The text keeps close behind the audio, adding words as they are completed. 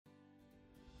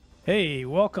Hey,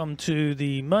 welcome to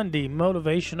the Monday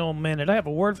Motivational Minute. I have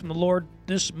a word from the Lord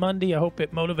this Monday. I hope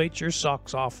it motivates your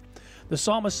socks off. The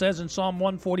psalmist says in Psalm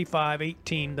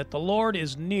 145:18 that the Lord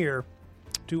is near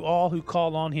to all who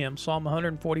call on him. Psalm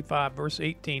 145, verse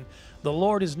 18. The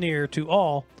Lord is near to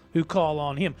all who call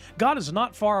on him. God is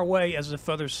not far away as the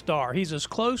furthest star. He's as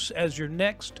close as your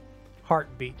next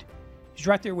heartbeat. He's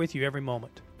right there with you every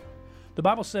moment. The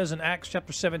Bible says in Acts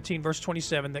chapter 17, verse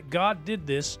 27, that God did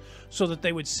this so that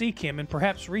they would seek him and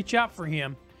perhaps reach out for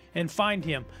him and find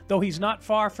him, though he's not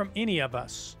far from any of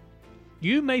us.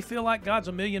 You may feel like God's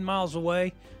a million miles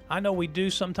away. I know we do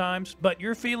sometimes, but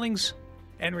your feelings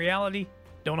and reality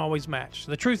don't always match.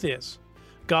 The truth is,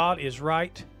 God is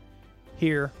right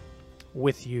here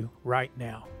with you right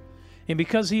now. And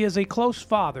because he is a close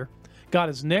father, God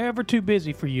is never too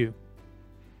busy for you.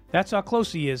 That's how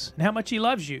close he is and how much he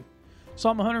loves you.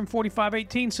 Psalm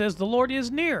 145:18 says, the Lord is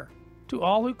near to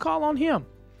all who call on him.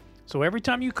 So every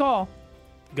time you call,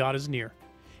 God is near.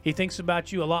 He thinks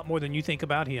about you a lot more than you think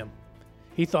about him.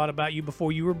 He thought about you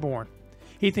before you were born.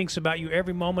 He thinks about you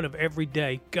every moment of every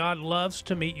day. God loves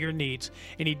to meet your needs,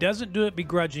 and he doesn't do it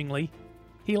begrudgingly.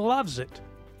 He loves it.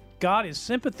 God is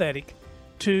sympathetic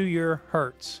to your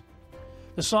hurts.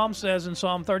 The psalm says in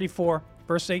Psalm 34,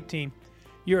 verse 18,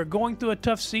 you're going through a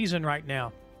tough season right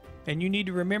now. And you need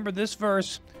to remember this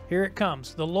verse. Here it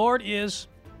comes. The Lord is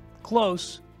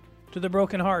close to the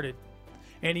brokenhearted,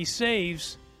 and he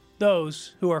saves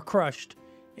those who are crushed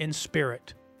in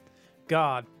spirit.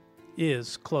 God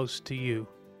is close to you,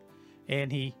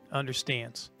 and he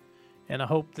understands. And I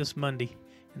hope this Monday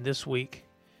and this week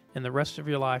and the rest of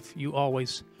your life, you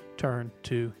always turn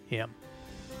to him.